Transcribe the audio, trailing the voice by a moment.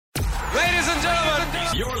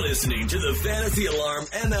You're listening to the Fantasy Alarm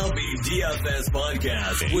MLB DFS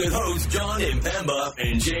podcast with hosts John Impemba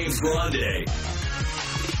and James Grande.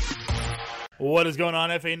 What is going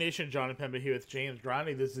on, FA Nation? John Impemba here with James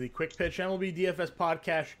Grande. This is the Quick Pitch MLB DFS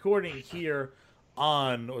podcast recording here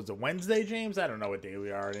on, was it Wednesday, James? I don't know what day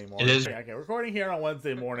we are anymore. It is. Okay, recording here on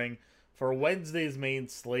Wednesday morning for Wednesday's main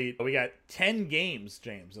slate. We got 10 games,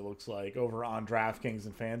 James, it looks like, over on DraftKings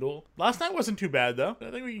and FanDuel. Last night wasn't too bad, though.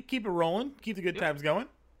 I think we can keep it rolling, keep the good times going.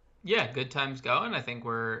 Yeah, good times going. I think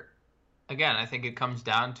I think it comes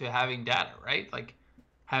down to having data, right? Like,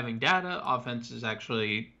 having data, offense is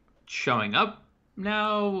actually showing up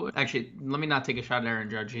now. Actually, let me not take a shot at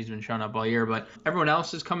Aaron Judge. He's been showing up all year, but everyone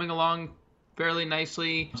else is coming along fairly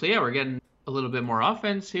nicely. So, yeah, we're getting a little bit more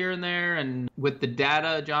offense here and there. And with the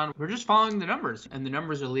data, John, we're just following the numbers, and the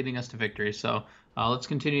numbers are leading us to victory. So let's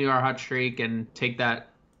continue our hot streak and take that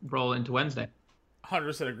roll into Wednesday.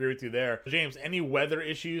 100% agree with you there. James, any weather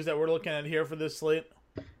issues that we're looking at here for this slate?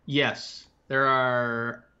 Yes, there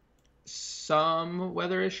are some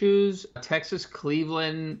weather issues. Texas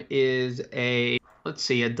Cleveland is a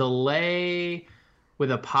delay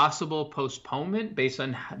with a possible postponement based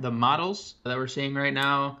on the models that we're seeing right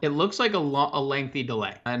now. It looks like a lengthy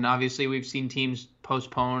delay. And obviously we've seen teams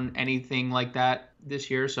postpone anything like that this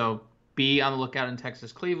year. So be on the lookout in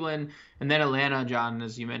Texas Cleveland. And then Atlanta, John,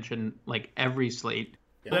 as you mentioned, like every slate.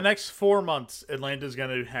 The next 4 months, Atlanta's going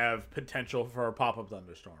to have potential for pop-up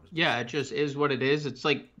thunderstorms. Yeah, it just is what it is. It's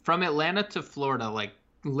like from Atlanta to Florida, like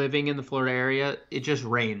living in the Florida area, it just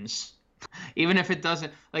rains. Even if it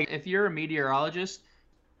doesn't, like if you're a meteorologist,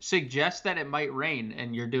 suggest that it might rain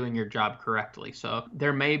and you're doing your job correctly. So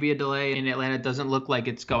there may be a delay in Atlanta. It doesn't look like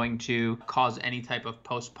it's going to cause any type of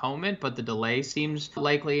postponement, but the delay seems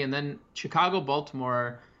likely. And then Chicago,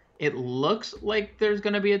 Baltimore, it looks like there's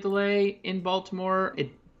going to be a delay in Baltimore. It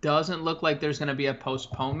doesn't look like there's going to be a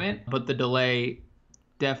postponement, but the delay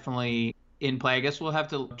definitely in play. I guess we'll have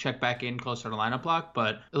to check back in closer to lineup block,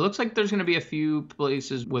 but it looks like there's going to be a few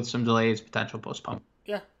places with some delays, potential postponement.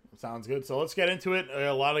 Yeah, sounds good. So let's get into it.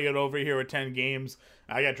 A lot to get over here with 10 games.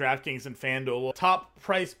 I got DraftKings and FanDuel. Top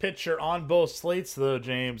price pitcher on both slates, though,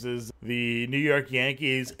 James, is the New York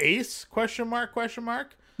Yankees ace, question mark?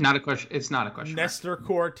 Not a question. It's not a question. Nestor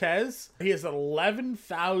Cortez. He has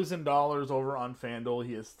 $11,000 over on FanDuel.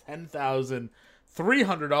 He has $10,300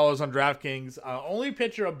 on DraftKings. Only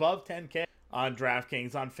pitcher above 10K on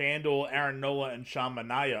DraftKings. On FanDuel, Aaron Nola and Sean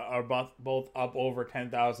Manaea are both up over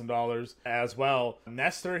 $10,000 as well.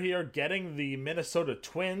 Nestor here getting the Minnesota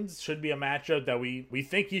Twins. Should be a matchup that we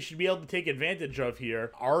think he should be able to take advantage of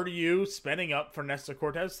here. Are you spending up for Nestor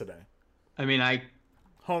Cortez today? I mean,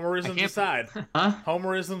 Homerisms aside. Huh?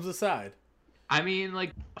 Homerisms aside. I mean,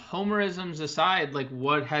 like, homerisms aside, like,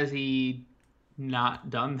 what has he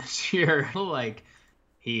not done this year? Like,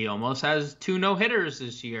 he almost has 2 no-hitters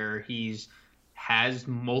this year. Has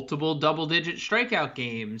multiple double-digit strikeout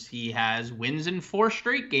games. He has wins in 4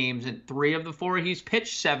 straight games. In 3 of the 4, he's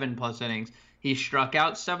pitched 7+ innings. He struck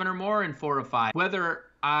out 7 or more in 4 of 5.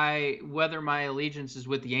 Whether my allegiance is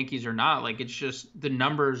with the Yankees or not, like, it's just the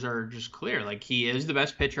numbers are just clear. Like, he is the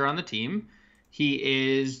best pitcher on the team.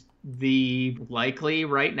 He is the likely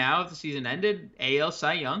right now, if the season ended, AL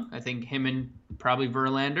Cy Young. I think him and probably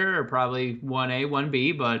Verlander are probably 1A,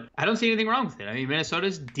 1B, but I don't see anything wrong with it. I mean,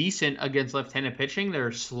 Minnesota's decent against left-handed pitching.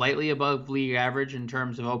 They're slightly above league average in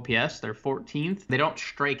terms of OPS. They're 14th. They don't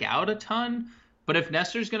strike out a ton, but if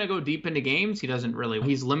Nestor's going to go deep into games,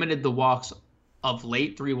 he's limited the walks of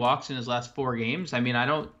late, 3 walks in his last 4 games. I mean, I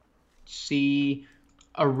don't see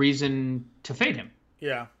a reason to fade him.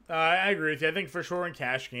 Yeah, I agree with you. I think for sure in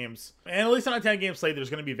cash games, and at least on a 10-game slate, there's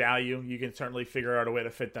going to be value. You can certainly figure out a way to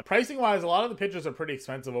fit them. Pricing-wise, a lot of the pitchers are pretty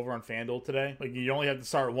expensive over on FanDuel today. Like, you only have to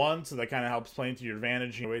start one, so that kind of helps play into your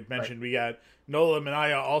advantage. We mentioned We got Nola and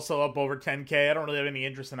Manaea also up over 10K. I don't really have any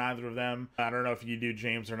interest in either of them. I don't know if you do,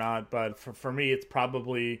 James, or not, but for me, it's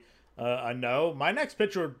probably a no. My next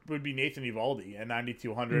pitcher would be Nathan Eovaldi at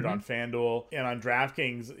 9,200 on FanDuel, and on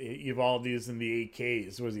DraftKings, Eovaldi is in the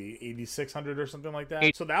 8Ks. Was he 8,600 or something like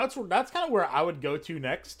that? So that's kind of where I would go to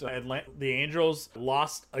next. The Angels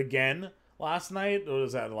lost again last night. What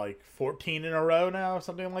was that, like 14 in a row now,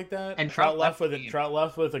 something like that? And Trout left with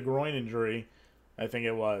a groin injury, I think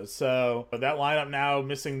it was. So that lineup now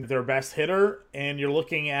missing their best hitter, and you're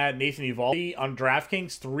looking at Nathan Eovaldi on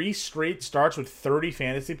DraftKings, 3 straight starts with 30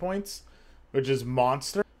 fantasy points, which is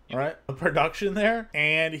monster. All right, production there.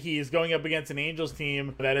 And he's going up against an Angels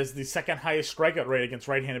team that is the second highest strikeout rate against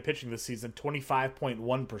right-handed pitching this season,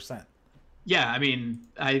 25.1%. Yeah, I mean,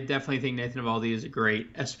 I definitely think Nathan Eovaldi is a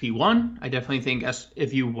great SP1. I definitely think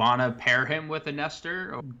if you want to pair him with a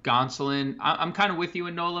Nestor or Gonsolin, I'm kind of with you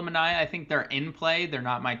in Nola Minaya. I think they're in play. They're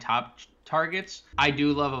not my top targets. I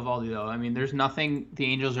do love Eovaldi, though. I mean, there's nothing the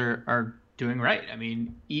Angels are doing right. I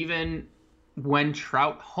mean, even when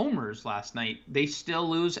Trout homers last night, they still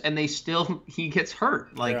lose and he gets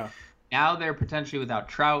hurt. Now they're potentially without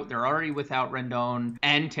Trout. They're already without Rendon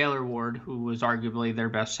and Taylor Ward, who was arguably their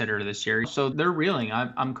best hitter this year. So they're reeling.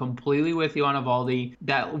 I'm completely with you on Eovaldi.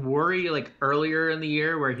 That worry earlier in the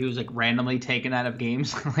year where he was randomly taken out of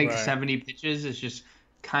games, 70 pitches is just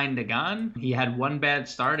kind of gone. He had one bad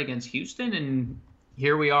start against Houston, and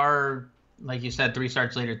here we are, like you said, 3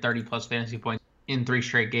 starts later, 30-plus fantasy points in 3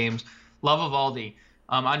 straight games. Love Eovaldi.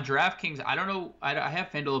 On DraftKings, I don't know. I have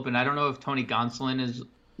FanDuel open. I don't know if Tony Gonsolin is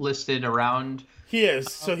listed around. He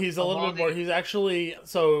is. So he's a little bit more. He's actually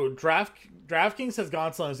DraftKings has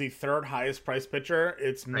Gonsolin as the 3rd highest priced pitcher.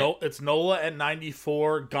 It's Nola at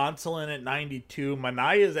 94, Gonsolin at 92,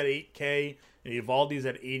 Minaya is at 8K, and Eovaldi's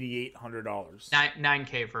at $8,800.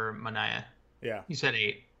 9K for Minaya. Yeah. You said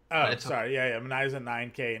 8. Oh, sorry. Yeah. Minaya's at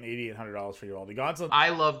 9K and $8,800 for Eovaldi. Gonsolin. I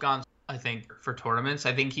love Gonsolin. I think for tournaments,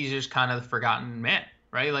 I think he's just kind of the forgotten man,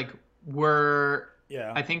 right?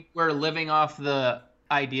 I think we're living off the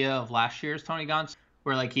idea of last year's Tony Gonsolin,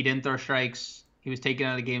 where he didn't throw strikes, he was taken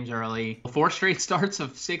out of the games early. 4 straight starts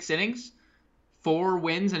of 6 innings, 4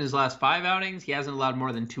 wins in his last 5 outings. He hasn't allowed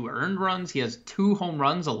more than 2 earned runs. He has 2 home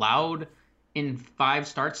runs allowed in 5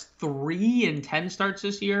 starts, 3 in 10 starts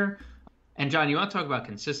this year. And John, you want to talk about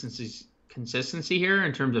consistency here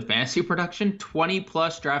in terms of fantasy production?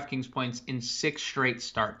 20-plus DraftKings points in 6 straight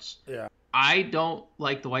starts. Yeah. I don't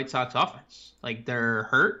like the White Sox offense. They're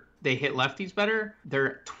hurt. They hit lefties better.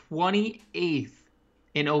 They're 28th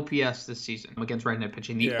in OPS this season against right-handed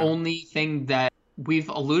pitching. The only thing that we've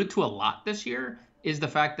alluded to a lot this year is the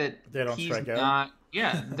fact that they don't strike out.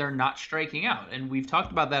 They're not striking out. And we've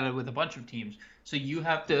talked about that with a bunch of teams. So you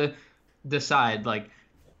have to decide,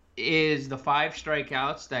 is the 5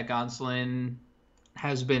 strikeouts that Gonsolin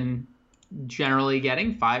has been generally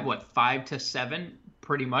getting, 5 to 7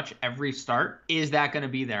 pretty much every start, is that going to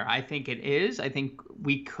be there? I think it is. I think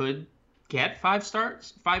we could get 5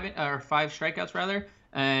 strikeouts rather,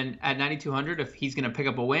 and at 9,200, if he's going to pick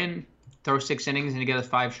up a win, throw 6 innings and get us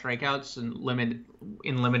 5 strikeouts and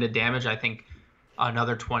limited damage, I think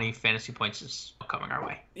another 20 fantasy points is coming our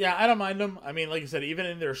way. Yeah, I don't mind them. I mean, like you said, even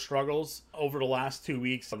in their struggles over the last 2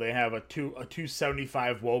 weeks, they have a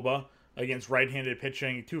 275 WOBA against right-handed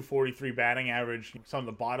pitching, 243 batting average, some of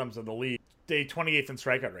the bottoms of the league. They 28th in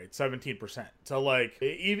strikeout rate, 17%. So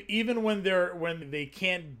even when they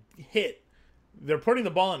can't hit, they're putting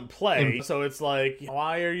the ball in play. So it's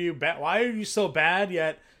why are you so bad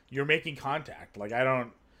yet you're making contact? I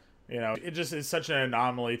don't. It just is such an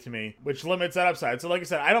anomaly to me, which limits that upside. So, like I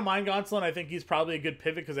said, I don't mind Gonsolin. I think he's probably a good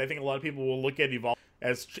pivot because I think a lot of people will look at Eovaldi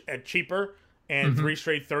as cheaper and 3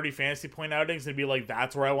 straight 30 fantasy point outings and be like,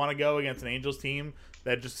 that's where I want to go against an Angels team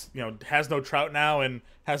that just has no Trout now and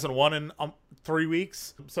hasn't won in 3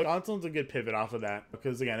 weeks. So Gonsolin's a good pivot off of that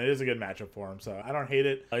because, again, it is a good matchup for him. So I don't hate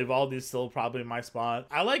it. Eovaldi's still probably my spot.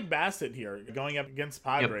 I like Bassett here going up against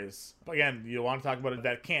Padres. Yep. Again, you want to talk about it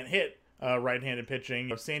that can't hit. Right-handed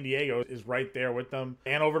pitching. San Diego is right there with them.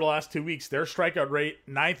 And over the last 2 weeks, their strikeout rate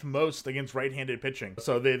 9th most against right-handed pitching.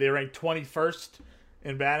 So they ranked 21st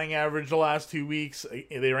in batting average the last 2 weeks.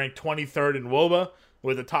 They ranked 23rd in WOBA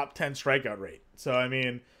with a top 10 strikeout rate. So, I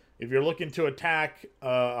mean, if you're looking to attack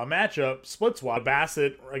a matchup, split swap,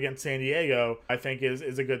 Bassett against San Diego, I think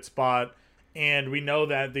is a good spot. And we know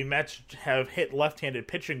that the Mets have hit left-handed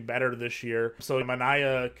pitching better this year. So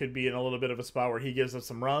Minaya could be in a little bit of a spot where he gives us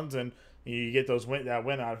some runs and you get that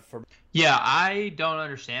win out for. Yeah, I don't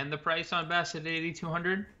understand the price on Bassett at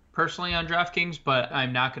 8,200 personally on DraftKings, but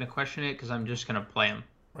I'm not going to question it because I'm just going to play him.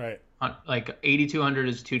 Right. 8,200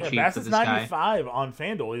 is too cheap Bassett's for this guy. 95 on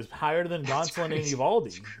FanDuel. He's higher than Gonsolin and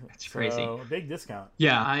Eovaldi. That's crazy. Big discount.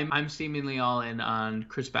 Yeah, I'm seemingly all in on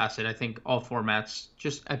Chris Bassett. I think all formats.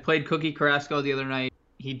 I played Cookie Carrasco the other night.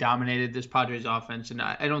 He dominated this Padres offense, and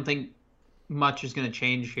I don't think much is going to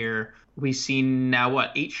change here. We've seen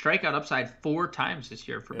now, 8 strikeout upside 4 times this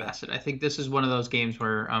year for Bassett. I think this is one of those games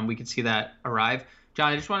where we could see that arrive.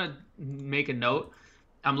 John, I just want to make a note.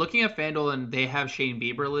 I'm looking at FanDuel, and they have Shane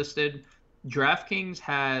Bieber listed. DraftKings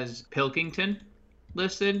has Pilkington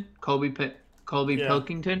listed, Colby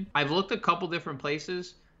Pilkington. I've looked a couple different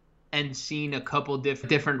places and seen a couple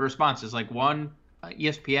different responses.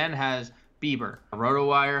 ESPN has Bieber.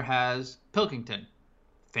 RotoWire has Pilkington.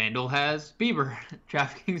 FanDuel has Bieber.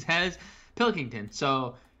 DraftKings has Pilkington.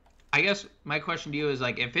 So I guess my question to you is,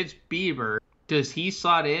 if it's Bieber, does he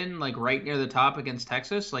slot in like right near the top against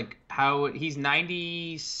Texas? Like how he's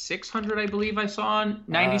 9,600, I believe I saw on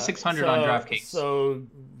 9,600 on DraftKings. So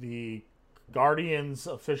the Guardians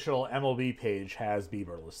official MLB page has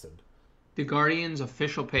Bieber listed. The Guardians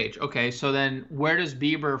official page. Okay, so then where does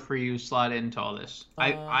Bieber for you slot into all this?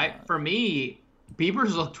 For me,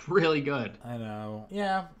 Bieber's looked really good. I know.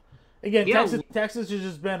 Yeah. Again, Texas has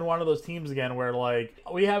just been one of those teams again where like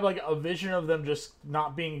we have like a vision of them just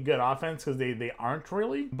not being a good offense because they aren't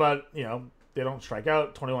really. But you know they don't strike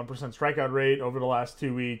out. 21% strikeout rate over the last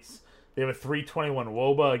 2 weeks. They have a 321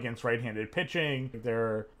 WOBA against right-handed pitching.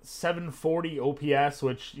 They're 740 OPS,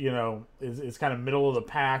 which you know is kind of middle of the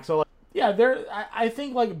pack. So like, yeah, I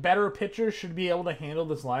think like better pitchers should be able to handle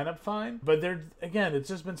this lineup fine. But it's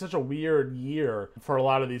just been such a weird year for a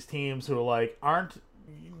lot of these teams who like aren't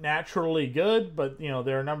naturally good, but you know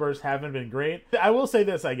their numbers haven't been great. I will say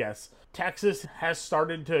this, I guess Texas has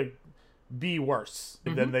started to be worse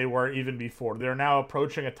than they were even before. They're now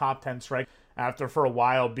approaching a top 10 strike after for a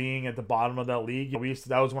while being at the bottom of that league.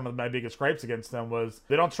 That was one of my biggest gripes against them was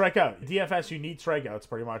they don't strike out. DFS, you need strikeouts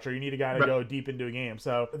pretty much, or you need a guy to go deep into a game.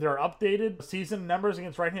 So their updated season numbers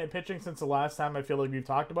against right-handed pitching since the last time I feel like we've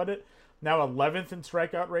talked about it. Now 11th in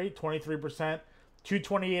strikeout rate, 23%.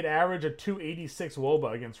 228 average, a 286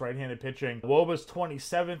 WOBA against right-handed pitching. WOBA's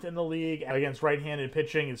 27th in the league. Against right-handed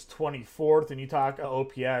pitching is 24th. And you talk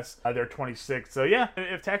OPS, they're 26th. So yeah,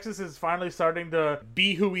 if Texas is finally starting to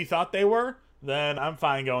be who we thought they were, then I'm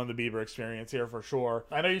fine going the Bieber experience here for sure.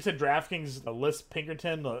 I know you said DraftKings list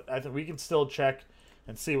Pinkerton. I think we can still check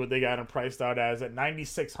and see what they got him priced out as at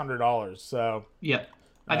 $9,600. So yeah,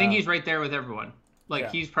 I think he's right there with everyone. Like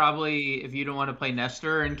he's probably, if you don't want to play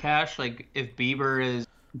Nestor in cash, like if Bieber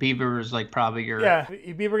is like probably your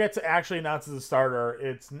if Bieber gets actually announced as a starter,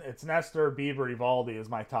 it's Nestor, Bieber, Evaldi is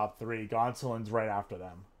my top three. Gonsolin's right after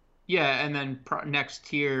them. Yeah, and then next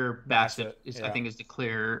tier Bassett is I think is the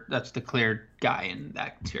clear guy in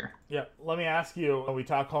that tier. Yeah, let me ask you. We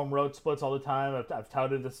talk home road splits all the time. I've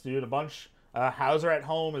touted this dude a bunch. Hauser at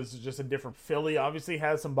home is just a different Philly. Obviously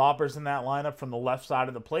has some boppers in that lineup from the left side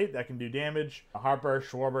of the plate that can do damage. Harper,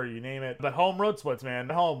 Schwarber, you name it. But home road splits,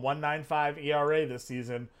 man. At home, 1.95 ERA this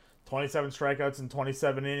season. 27 strikeouts in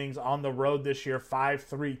 27 innings. On the road this year,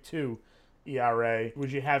 5.32 ERA.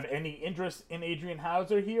 Would you have any interest in Adrian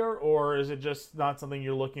Hauser here, or is it just not something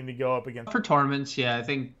you're looking to go up against? For tournaments, yeah, I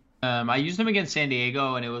think I used him against San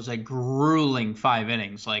Diego, and it was like grueling 5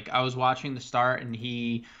 innings. Like I was watching the start, and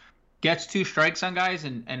he gets 2 strikes on guys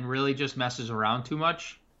and really just messes around too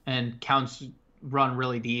much and counts run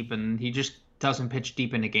really deep, and he just doesn't pitch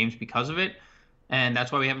deep into games because of it. And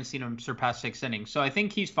that's why we haven't seen him surpass 6 innings. So I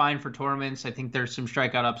think he's fine for tournaments. I think there's some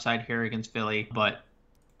strikeout upside here against Philly, but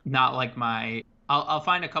not like I'll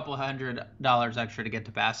find a couple $100 extra to get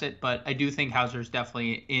to Bassett, but I do think Hauser's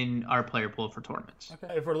definitely in our player pool for tournaments.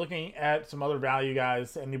 Okay. If we're looking at some other value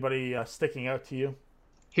guys, anybody sticking out to you?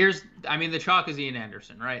 The chalk is Ian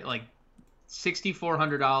Anderson, right? Like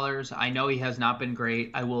 $6,400. I know he has not been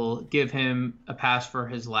great. I will give him a pass for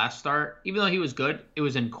his last start. Even though he was good, it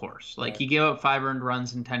was in course. Like he gave up 5 earned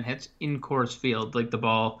runs and 10 hits in course field. Like the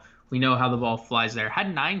ball, we know how the ball flies there.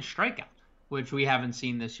 Had 9 strikeouts, which we haven't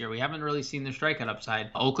seen this year. We haven't really seen the strikeout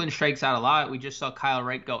upside. Oakland strikes out a lot. We just saw Kyle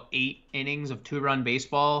Wright go 8 innings of 2-run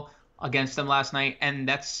baseball against them last night. And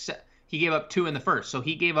he gave up 2 in the first. So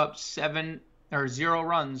he gave up 0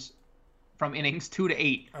 runs from innings 2 to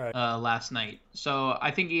 8 last night. So I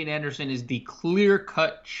think Ian Anderson is the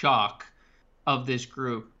clear-cut chalk of this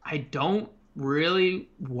group. I don't really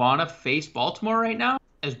want to face Baltimore right now.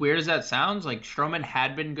 As weird as that sounds, like Stroman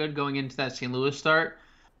had been good going into that St. Louis start.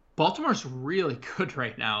 Baltimore's really good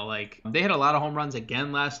right now. Like they had a lot of home runs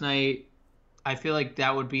again last night. I feel like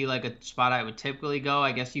that would be like a spot I would typically go.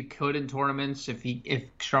 I guess you could in tournaments if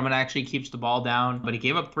Stroman actually keeps the ball down. But he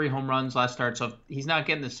gave up 3 home runs last start, so if he's not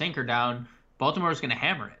getting the sinker down, Baltimore's going to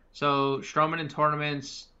hammer it. So Stroman in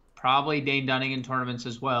tournaments, probably Dane Dunning in tournaments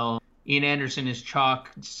as well. Ian Anderson is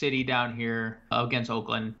chalk city down here against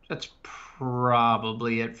Oakland. That's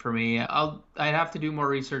probably it for me. I'd have to do more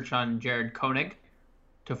research on Jared Koenig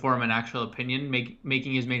to form an actual opinion,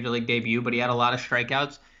 making his major league debut, but he had a lot of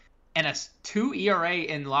strikeouts. And a 2 ERA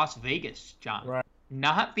in Las Vegas, John. Right.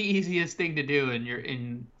 Not the easiest thing to do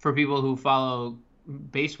for people who follow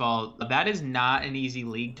baseball. That is not an easy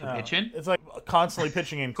league to pitch in. It's like constantly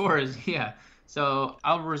pitching in. Of course, yeah. So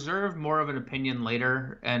I'll reserve more of an opinion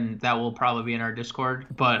later, and that will probably be in our Discord.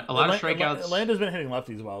 But a lot of strikeouts. Atlanta's been hitting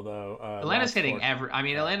lefties well, though. Atlanta's hitting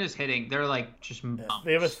Atlanta's hitting. They're like just. Yeah.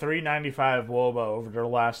 They have a 395 WOBA over their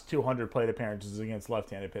last 200 plate appearances against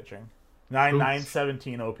left-handed pitching.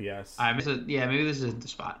 917 OPS. Maybe this isn't the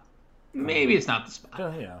spot. maybe it's not the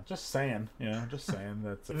spot. Yeah, just saying. Yeah, just saying.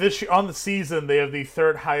 That's this on the season. They have the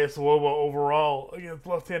third highest WOBA overall against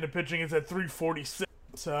left-handed pitching. It's at 346.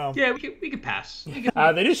 So yeah, we could pass.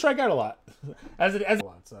 They do strike out a lot. As a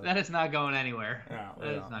lot. So. That is not going anywhere. Yeah,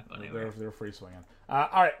 that is not going anywhere. They're free swinging. All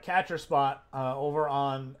right, catcher spot over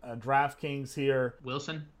on DraftKings here.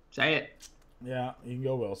 Wilson, say it. Yeah, you can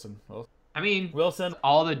go Wilson. I mean, Wilson,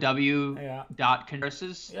 all the dot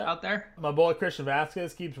converses out there. My boy Christian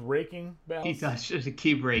Vasquez keeps raking balls. He does just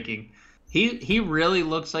keep raking. He really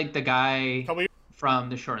looks like the guy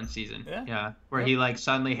from the shortened season. Yeah. Where he like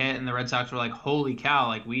suddenly hit and the Red Sox were like, holy cow,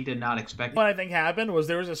 like we did not expect. What I think happened was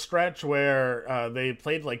there was a stretch where they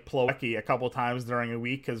played like Plawecki a couple times during a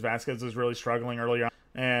week because Vasquez was really struggling early on.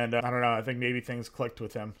 And I don't know, I think maybe things clicked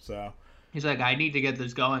with him. So he's like, I need to get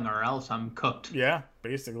this going or else I'm cooked. Yeah,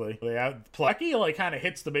 basically. Plawecki like kind of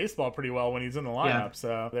hits the baseball pretty well when he's in the lineup. Yeah.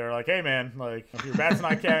 So they're like, hey man, like if your bat's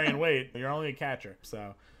not carrying weight, you're only a catcher.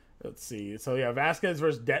 So let's see. So yeah, Vasquez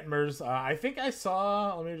versus Detmers. I think I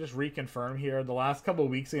saw, let me just reconfirm here, the last couple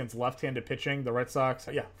of weeks against left-handed pitching, the Red Sox,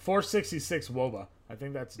 466 WOBA. I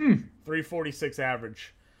think that's 346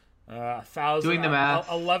 average. 1,000. Doing the math.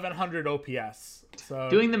 1,100 OPS. So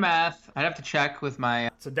doing the math, I'd have to check with my.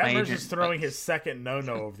 So Detmers is throwing his second no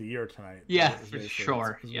of the year tonight. Yeah, for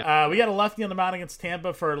sure. Yeah. We got a lefty on the mound against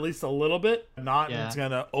Tampa for at least a little bit. It's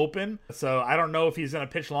gonna open. So I don't know if he's gonna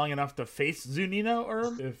pitch long enough to face Zunino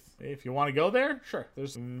or if you want to go there, sure.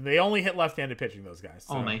 They only hit left-handed pitching, those guys.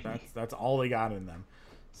 So only. That's all they got in them.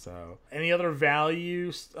 So, any other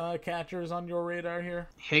value catchers on your radar here?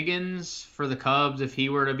 Higgins for the Cubs, if he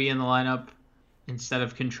were to be in the lineup instead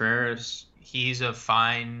of Contreras, he's a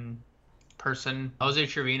fine person. Jose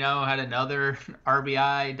Trevino had another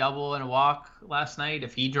RBI double and a walk last night.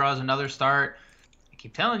 If he draws another start, I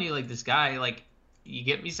keep telling you, like this guy, like you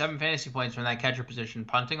get me 7 fantasy points from that catcher position.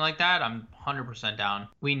 Punting like that, I'm 100% down.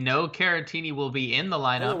 We know Caratini will be in the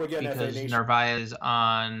lineup because Narvaez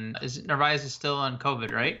is still on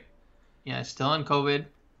COVID, right? Yeah, still on COVID.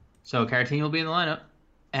 So Caratini will be in the lineup.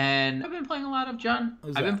 And I've been playing a lot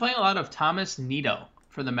of Thomas Nido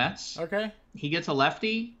for the Mets. Okay. He gets a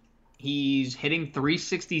lefty. He's hitting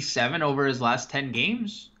 367 over his last 10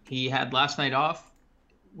 games. He had last night off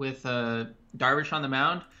with Darvish on the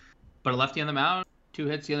mound, but a lefty on the mound. 2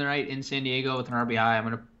 hits the other night in San Diego with an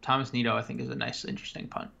RBI. Thomas Nido, I think, is a nice, interesting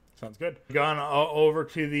punt. Sounds good. Going over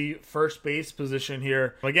to the first base position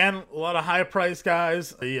here. Again, a lot of high-priced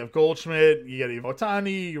guys. You have Goldschmidt, you got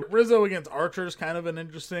Ohtani, Rizzo against Archer's kind of an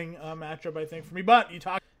interesting matchup, I think, for me. But you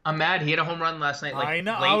talk. I'm mad. He hit a home run last night. I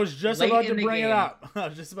know. I was just about to bring it up.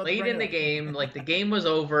 Late in the game, like the game was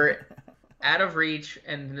over, out of reach,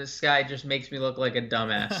 and this guy just makes me look like a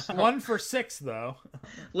dumbass. 1 for 6, though.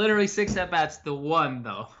 Literally 6 at bats. The one,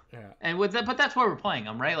 though. Yeah. And with that, but that's why we're playing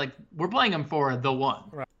him, right? Like we're playing him for the one.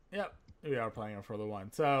 Right. Yep. We are playing him for the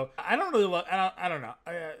one. So I don't really love. I don't know.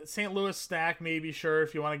 St. Louis stack, maybe, sure,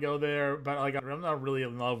 if you want to go there. But like, I'm not really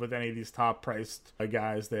in love with any of these top priced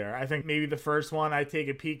guys there. I think maybe the first one I take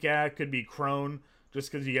a peek at could be Crone,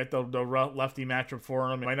 just because you get the lefty matchup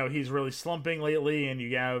for him. I know he's really slumping lately, and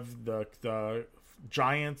you have the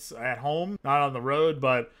Giants at home, not on the road.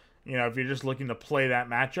 But you know, if you're just looking to play that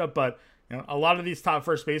matchup, but you know, a lot of these top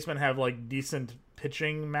first basemen have like decent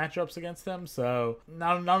pitching matchups against them, so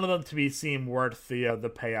none of them to be seem worth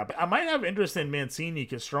the pay up. I might have interest in Mancini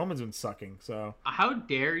because Stroman's been sucking. So how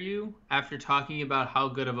dare you, after talking about how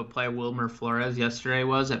good of a play Wilmer Flores yesterday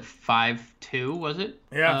was at 5.2, was it?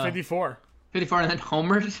 Yeah, 54. 54 and then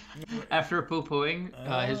homered after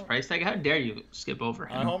poo-pooing his price tag. How dare you skip over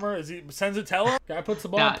him? Homer? Is he Senzatello? Guy puts the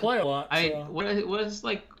ball in play a lot. So.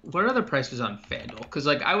 What other prices on FanDuel? Because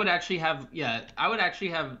like I would actually have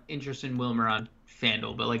interest in Wilmer on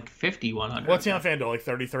FanDuel, but like 5,100. What's he on FanDuel? Like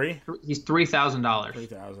 33? He's $3,000.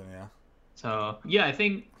 3,000, yeah. So yeah, I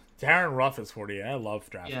think Darren Ruff is 48. I love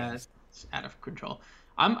drafting. Yeah, it's out of control.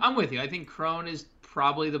 I'm with you. I think Crone is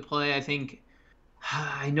probably the play.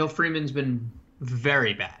 I know Freeman's been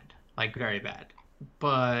very bad, like very bad,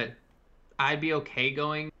 but I'd be okay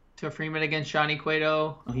going to Freeman against Johnny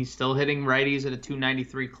Cueto. He's still hitting righties at a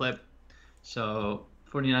 293 clip, so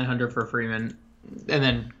 4,900 for Freeman, and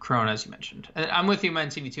then Crone, as you mentioned. And I'm with you,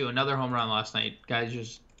 Mancini too. Another home run last night. Guys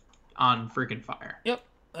just on freaking fire. Yep.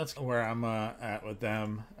 That's where I'm at with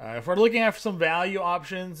them. If we're looking at some value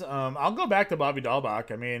options, I'll go back to Bobby Dahlbach.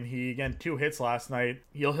 I mean, he, again, 2 hits last night.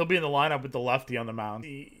 He'll be in the lineup with the lefty on the mound.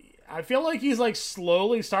 I feel like he's like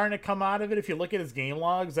slowly starting to come out of it if you look at his game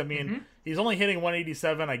logs. I mean, he's only hitting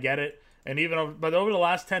 187. I get it. And but over the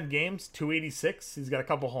last 10 games, 286. He's got a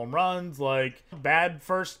couple home runs. Like, bad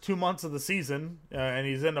first 2 months of the season, and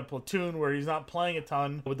he's in a platoon where he's not playing a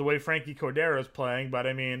ton with the way Frankie Cordero is playing. But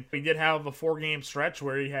I mean, we did have a 4-game stretch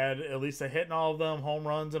where he had at least a hit in all of them, home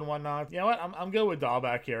runs and whatnot. You know what? I'm good with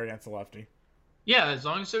Dahlbeck here against the lefty. Yeah, as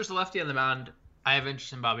long as there's a lefty on the mound, I have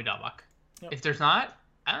interest in Bobby Dahlbeck. Yep. If there's not,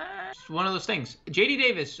 it's one of those things. JD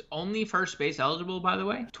Davis, only first base eligible, by the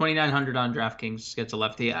way. 2,900 on DraftKings gets a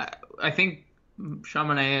lefty. I think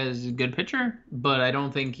Chamonix is a good pitcher, but I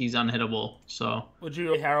don't think he's unhittable. So, would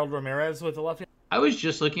you Harold Ramirez with the lefty? I was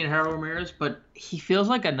just looking at Harold Ramirez, but he feels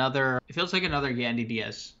like another. It feels like another Yandy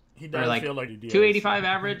Diaz. He does feel like Diaz. 285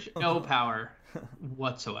 average, no power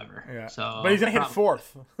whatsoever. Yeah. So, but he's gonna hit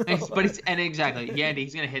fourth. Exactly, Yandy.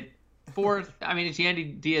 He's gonna hit fourth. I mean, it's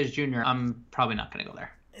Yandy Diaz Jr. I'm probably not gonna go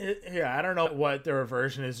there. Yeah, I don't know what their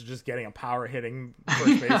aversion is to just getting a power hitting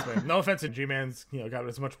first baseman. No offense to G-Man's, got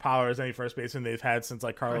as much power as any first baseman they've had since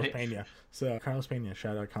like Carlos Pena. So Carlos Pena,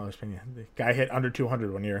 shout out Carlos Pena. The guy hit under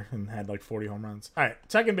 200 one year and had like 40 home runs. All right,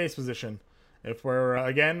 second base position. If we're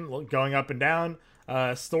again going up and down,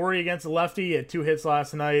 Story against the lefty had 2 hits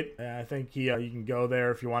last night. I think you can go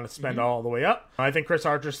there if you want to spend all the way up. I think Chris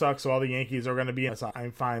Archer sucks, so all the Yankees are going to be. So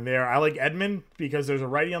I'm fine there. I like Edman because there's a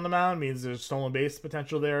righty on the mound, means there's stolen base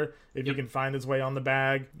potential there if he can find his way on the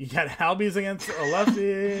bag. You got Albies against a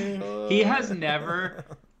lefty. He has never.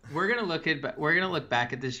 We're gonna look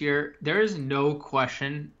back at this year. There is no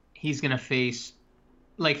question he's gonna face.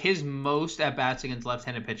 Like, his most at-bats against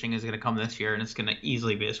left-handed pitching is going to come this year, and it's going to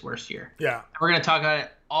easily be his worst year. Yeah. We're going to talk about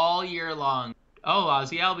it all year long. Oh,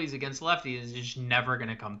 Ozzie Albies against lefty is just never going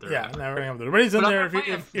to come through. Yeah, never going to come through. But he's in there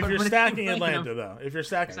if you're stacking Atlanta, though. If you're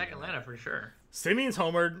stacking Atlanta, for sure. Simeon's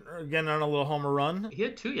homered, again on a little homer run. He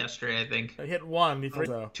hit 2 yesterday, I think. He hit 1.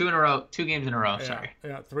 2 in a row. 2 games in a row, sorry.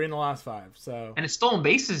 Yeah, 3 in the last 5. So. And it's stolen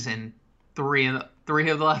bases in 3 of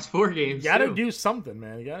the last 4 games. You got to do something,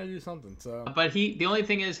 man. You got to do something. So. But the only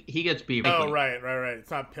thing is he gets beat. Oh, right. It's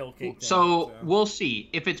not Pilkington. So we'll see.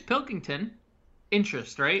 If it's Pilkington,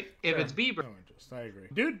 interest, right? If it's Bieber. No interest. I agree.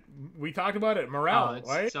 Dude, we talked about it. Morale,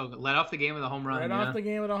 right? So let off the game with a home run. Off the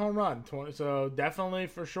game with a home run. So definitely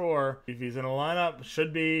for sure. If he's in a lineup,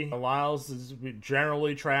 should be. Lyles is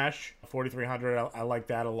generally trash. 4,300. I like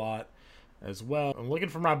that a lot as well. I'm looking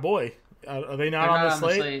for my boy. Are they not on the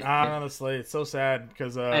slate? Not on the slate. It's so sad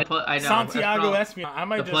because Santiago Espino. I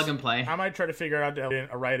might plug and play. I might try to figure out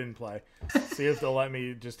a write-in play. See if they'll let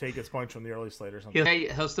me just take his points from the early slate or something.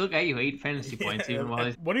 He'll still get you 8 fantasy points even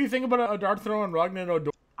while. What do you think about a dart throw on Rougned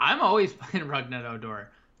Odor? I'm always playing Rougned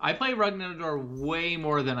Odor. I play Rougned Odor way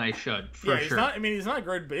more than I should. For sure. He's not a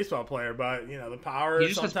great baseball player, but the power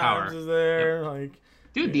sometimes is there. Yep.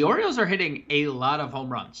 Dude, the Orioles are hitting a lot of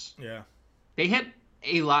home runs. Yeah, they hit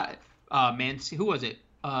a lot. Who was it?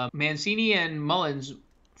 Mancini and Mullins,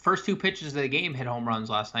 first 2 pitches of the game hit home runs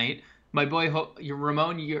last night. My boy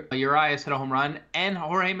Ramon Urias hit a home run, and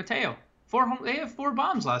Jorge Mateo. They have 4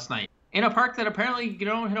 bombs last night in a park that apparently you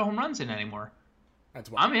don't hit home runs in anymore.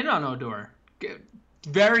 I'm in on Odor.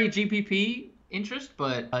 Very GPP interest,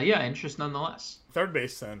 but interest nonetheless. Third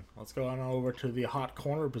base then. Let's go on over to the hot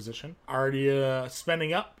corner position. Already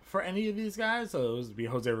spending up for any of these guys? So it would be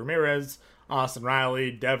Jose Ramirez, Austin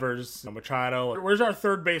Riley, Devers, Machado. Where's our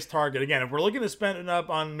third base target? Again, if we're looking to spend it up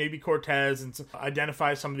on maybe Cortez and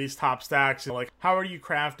identify some of these top stacks, how are you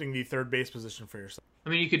crafting the third base position for yourself? I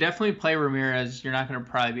mean, you could definitely play Ramirez. You're not going to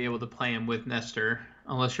probably be able to play him with Nestor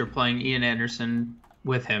unless you're playing Ian Anderson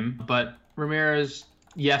with him. But Ramirez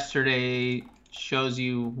yesterday shows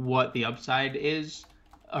you what the upside is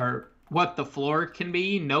or what the floor can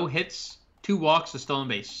be. No hits, 2 walks, a stolen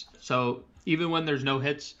base. So even when there's no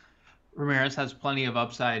hits, Ramirez has plenty of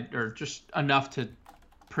upside, or just enough to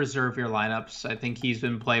preserve your lineups. I think he's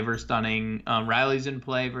in play versus Dunning. Riley's in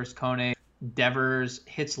play versus Kone. Devers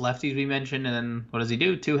hits lefties, we mentioned, and then what does he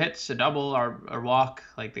do? 2 hits, a double, or walk.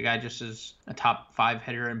 Like, the guy just is a top 5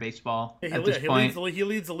 hitter in baseball at this point. He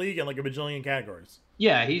leads the league in like a bajillion categories.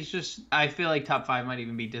 Yeah, he's just, I feel like top 5 might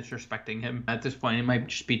even be disrespecting him at this point. He might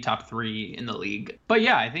just be top 3 in the league. But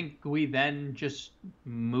yeah, I think we then just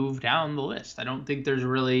move down the list. I don't think there's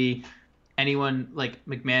really anyone, like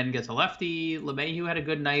McMahon gets a lefty. LeMahieu had a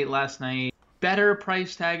good night last night. Better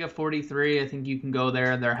price tag of 43. I think you can go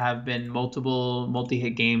there. There have been multiple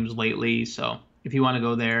multi-hit games lately. So if you want to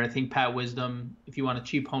go there, I think Pat Wisdom, if you want a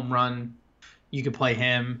cheap home run, you could play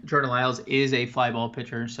him. Jordan Lyles is a fly ball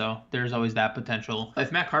pitcher, so there's always that potential.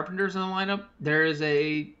 If Matt Carpenter's in the lineup, there is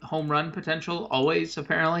a home run potential always,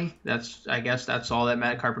 apparently. I guess that's all that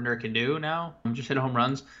Matt Carpenter can do now. Just hit home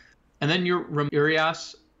runs. And then your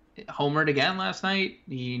Urias, homered again last night.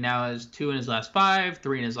 He now has 2 in his last 5,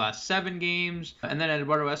 3 in his last 7 games. And then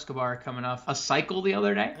Eduardo Escobar coming off a cycle the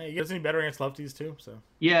other day. He gets any better against lefties too, so.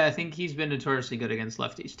 Yeah, I think he's been notoriously good against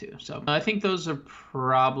lefties too. So I think those are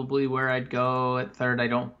probably where I'd go at third. I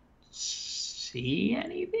don't see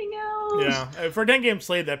anything else. Yeah, for a 10-game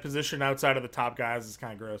slate, that position outside of the top guys is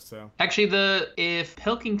kind of gross. So actually, if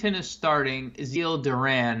Pilkington is starting, Ezekiel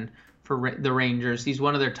Duran for the Rangers, he's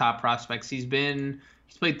one of their top prospects. He's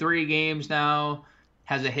played 3 games now,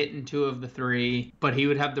 has a hit in 2 of the 3, but he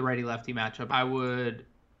would have the righty-lefty matchup. I would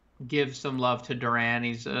give some love to Duran.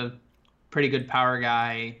 He's a pretty good power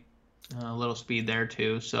guy. A little speed there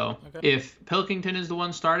too. So if Pilkington is the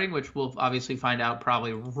one starting, which we'll obviously find out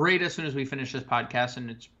probably right as soon as we finish this podcast,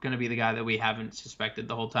 and it's going to be the guy that we haven't suspected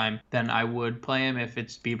the whole time, then I would play him. If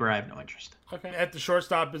it's Bieber, I have no interest. Okay. At the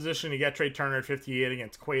shortstop position, you got Trey Turner at 58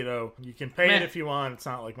 against Cueto. You can pay it if you want. It's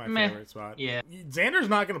not like my favorite spot. Yeah. Xander's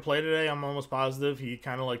not going to play today. I'm almost positive. He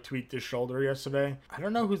kind of like tweaked his shoulder yesterday. I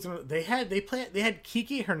don't know who's gonna. They had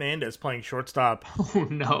Kiki Hernandez playing shortstop. Oh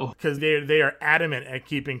no. Because they are adamant at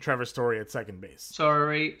keeping Trevor Story at second base. So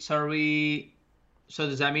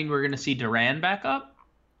does that mean we're going to see Duran back up?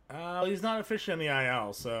 He's not officially in the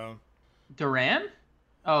IL, so. Duran?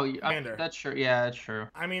 Oh, that's true. Yeah, that's true.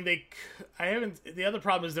 I mean, the other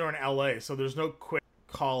problem is they're in LA, so there's no quick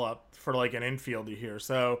call up for like an infielder here.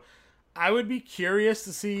 So I would be curious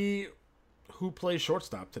to see who plays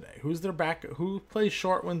shortstop today. Who's their back? Who plays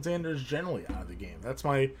short when Xander's generally out of the game?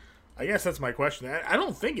 I guess that's my question. I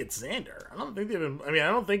don't think it's Xander. I don't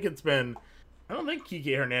think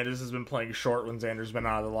Kiki Hernandez has been playing short when Xander's been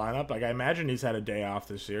out of the lineup. Like, I imagine he's had a day off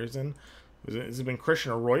this season. Has it been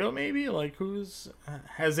Christian Arroyo maybe? Like, has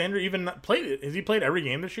Xander even played it? Has he played every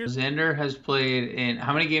game this year? Xander has played in,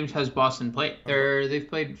 how many games has Boston played? They've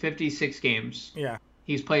played 56 games. Yeah.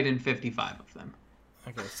 He's played in 55 of them.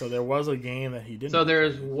 Okay, so there was a game that he didn't. So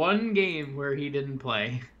there's one game where he didn't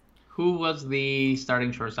play. Who was the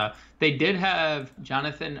starting shortstop? They did have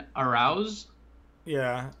Jonathan Arauz.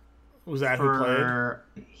 Yeah. Was that who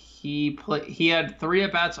played? He had 3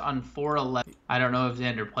 at-bats on 4-11. I don't know if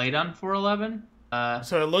Xander played on 4-11.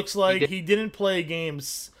 So it looks like he didn't play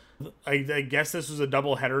games. I guess this was a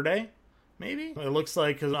doubleheader day, maybe? It looks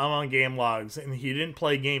like, because I'm on game logs, and he didn't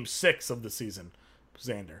play game 6 of the season,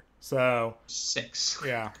 Xander. So 6.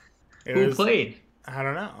 Yeah. Who played? I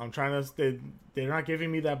don't know. I'm trying to... They're not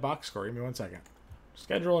giving me that box score. Give me 1 second.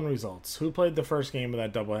 Schedule and results. Who played the first game of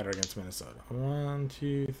that doubleheader against Minnesota? 1,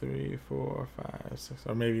 2, 3, 4, 5, 6.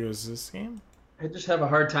 Or maybe it was this game? I just have a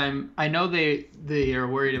hard time. I know they are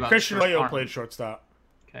worried about Christian Arroyo played shortstop.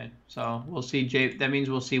 Okay, so we'll see. That means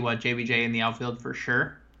we'll see JBJ in the outfield for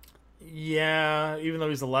sure. Yeah, even though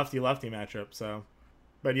he's a lefty-lefty matchup. So,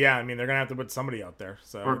 but yeah, I mean they're gonna have to put somebody out there.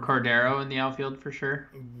 So or Cordero in the outfield for sure.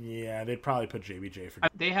 Yeah, they'd probably put JBJ for.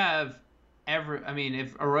 They have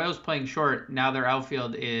if Arroyo's playing short, now their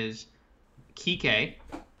outfield is Kike,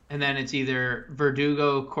 and then it's either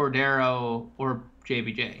Verdugo, Cordero, or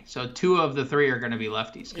JBJ. So 2 of the 3 are going to be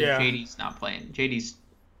lefties because JD's not playing. JD's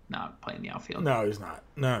not playing the outfield. No, he's not.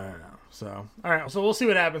 No. So, all right. So we'll see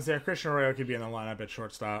what happens there. Christian Arroyo could be in the lineup at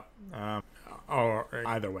shortstop. Or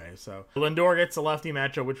either way. So Lindor gets a lefty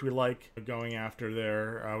matchup, which we like going after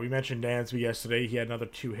there. We mentioned Dansby yesterday. He had another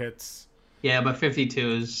 2 hits. Yeah, but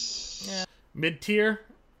 52 is mid-tier.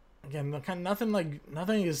 Again,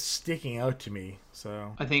 nothing is sticking out to me.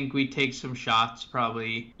 So I think we take some shots.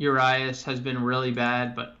 Probably Urias has been really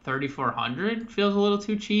bad, but 3,400 feels a little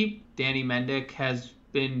too cheap. Danny Mendick has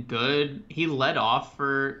been good. He led off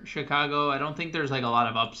for Chicago. I don't think there's like a lot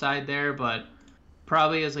of upside there, but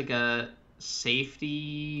probably as like a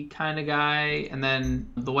safety kind of guy. And then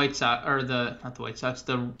the White Sox, or not the White Sox,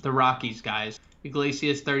 the Rockies guys.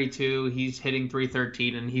 Iglesias 32, he's hitting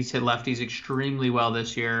 313, and he's hit lefties extremely well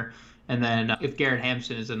this year. And then if Garrett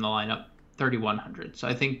Hampson is in the lineup, 3,100. So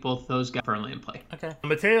I think both those guys are firmly in play. Okay.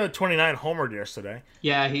 Mateo 29 homered yesterday.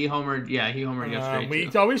 Yeah, he homered yesterday. We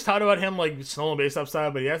always talked about him like stolen base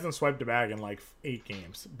upside, but he hasn't swiped a bag in like 8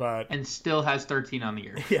 games. And still has 13 on the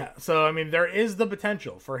year. Yeah. So I mean, there is the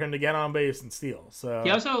potential for him to get on base and steal. So he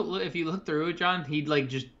also, if you look through it, John, he like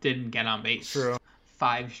just didn't get on base. True.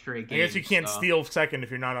 5 straight games. I guess you can't steal second if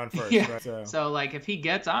you're not on first. Yeah. Right? So like if he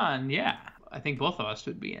gets on, yeah, I think both of us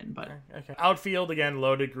would be in. But okay. Outfield again,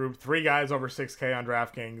 loaded group. 3 guys over 6K on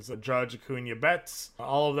DraftKings. Judge, Acuna, Betts.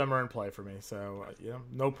 All of them are in play for me. So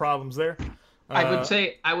no problems there.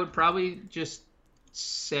 I would probably just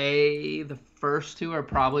say the first 2 are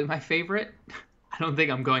probably my favorite. I don't think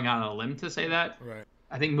I'm going out on a limb to say that. Right.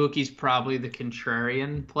 I think Mookie's probably the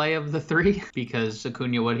contrarian play of the 3 because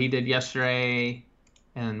Acuna, what he did yesterday,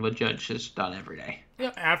 and what Judge has done every day.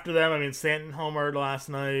 Yeah, after them, I mean, Stanton homered last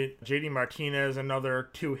night. JD Martinez, another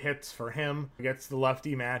 2 hits for him. Gets the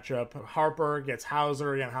lefty matchup. Harper gets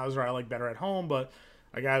Hauser. Again, Hauser I like better at home, but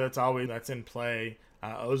a guy that's in play.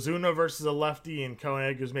 Ozuna versus a lefty, and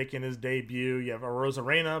Koenig who's making his debut. You have a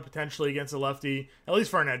Rosarena potentially against a lefty, at least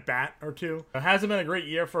for an at-bat or two. It hasn't been a great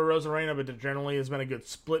year for Rosarena, but it generally has been a good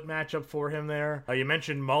split matchup for him there. You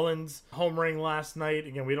mentioned Mullins homering last night.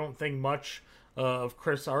 Again, we don't think much of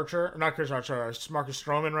Marcus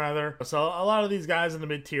Stroman rather. So a lot of these guys in the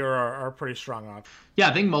mid-tier are pretty strong off. Yeah,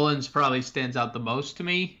 I think Mullins probably stands out the most to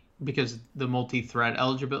me because the multi-threat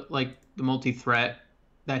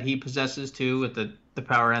that he possesses too with the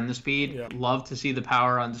power and the speed. Yeah. Love to see the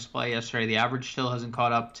power on display yesterday. The average still hasn't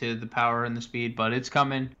caught up to the power and the speed, but it's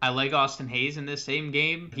coming. I like Austin Hayes in this same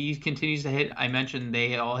game. He continues to hit. I mentioned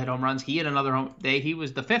they all hit home runs. He hit another home. He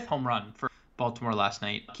was the 5th home run for Baltimore last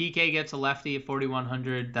night. Kike gets a lefty at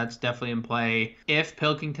 4,100. That's definitely in play. If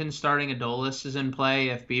Pilkington's starting, Adolis is in play.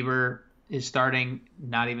 If Bieber is starting,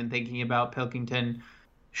 not even thinking about Pilkington.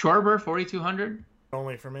 Schwarber, 4,200.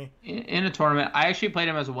 Only for me. In a tournament. I actually played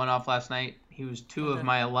him as a one-off last night. He was 2 of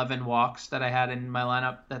my 11 walks that I had in my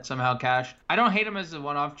lineup that somehow cashed. I don't hate him as a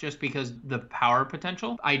one-off just because the power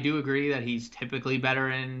potential. I do agree that he's typically better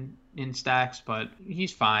in stacks, but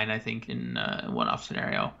he's fine, I think, in a one-off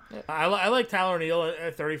scenario. I like Tyler O'Neill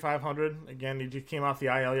at 3,500. Again, he just came off the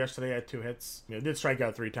IL yesterday, had 2 hits. Did strike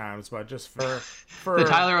out 3 times, but just for the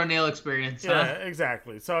Tyler O'Neill experience. Yeah, huh?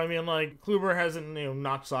 exactly. So I mean, like Kluber hasn't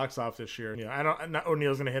knocked socks off this year.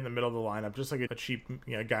 O'Neill's gonna hit in the middle of the lineup, just like a cheap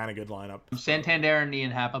guy in a good lineup. Santander and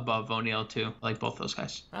Ian Happ above O'Neill too. I like both those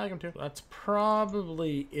guys. I like him too. That's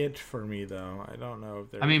probably it for me, though. I don't know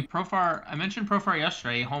if there. I mean, Profar. I mentioned Profar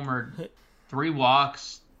yesterday. He homered 3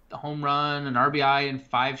 walks, a home run, an RBI in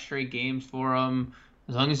 5 straight games for him.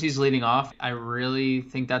 As long as he's leading off, I really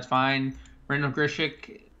think that's fine. Randall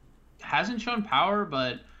Grichuk hasn't shown power,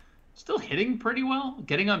 but still hitting pretty well,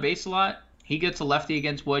 getting on base a lot. He gets a lefty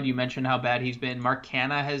against Wood. You mentioned how bad he's been. Mark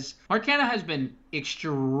Canha has been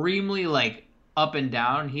extremely up and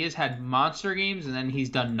down. He has had monster games and then he's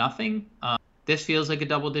done nothing. This feels like a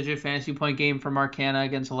double-digit fantasy point game for Mark Canha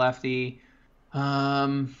against a lefty.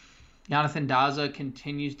 Jonathan Daza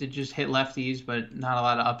continues to just hit lefties, but not a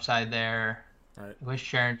lot of upside there. Right. I wish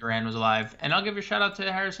Sharon Duran was alive. And I'll give a shout out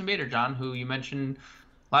to Harrison Bader, John, who you mentioned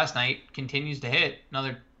last night, continues to hit.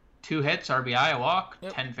 Another 2 hits, RBI, a walk,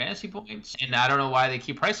 10 fantasy points. And I don't know why they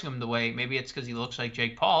keep pricing him the way. Maybe it's because he looks like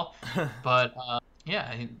Jake Paul. But yeah,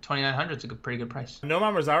 I think 2,900 is a pretty good price.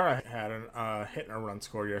 Nomar Mazara had a hit and a run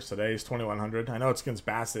score yesterday. He's 2,100. I know it's against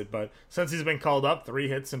Bassett, but since he's been called up, 3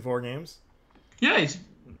 hits in 4 games. Yeah,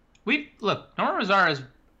 Nomar Mazara has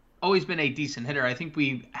always been a decent hitter. I think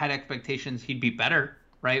we had expectations he'd be better,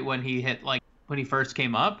 right, when he first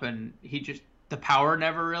came up, and the power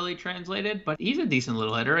never really translated, but he's a decent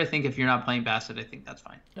little hitter. I think if you're not playing Bassett, I think that's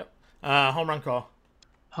fine. Yep. Home run call.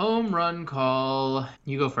 Home run call.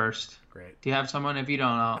 You go first. Great. Do you have someone? If you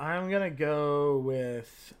don't know, I'm going to go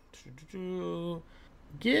with... I'm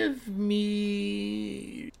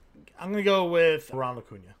going to go with Ronald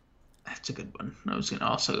Acuna. That's a good one. I was going to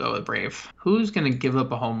also go with Brave. Who's going to give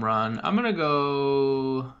up a home run? I'm going to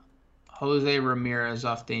go Jose Ramirez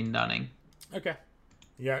off Dane Dunning. Okay.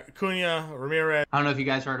 Yeah, Acuna, Ramirez. I don't know if you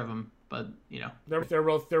guys heard of him, but they're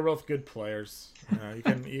both good players. You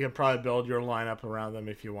can probably build your lineup around them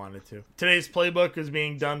if you wanted to. Today's playbook is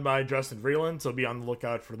being done by Justin Vreeland, so be on the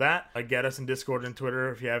lookout for that. Get us in Discord and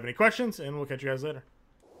Twitter if you have any questions, and we'll catch you guys later.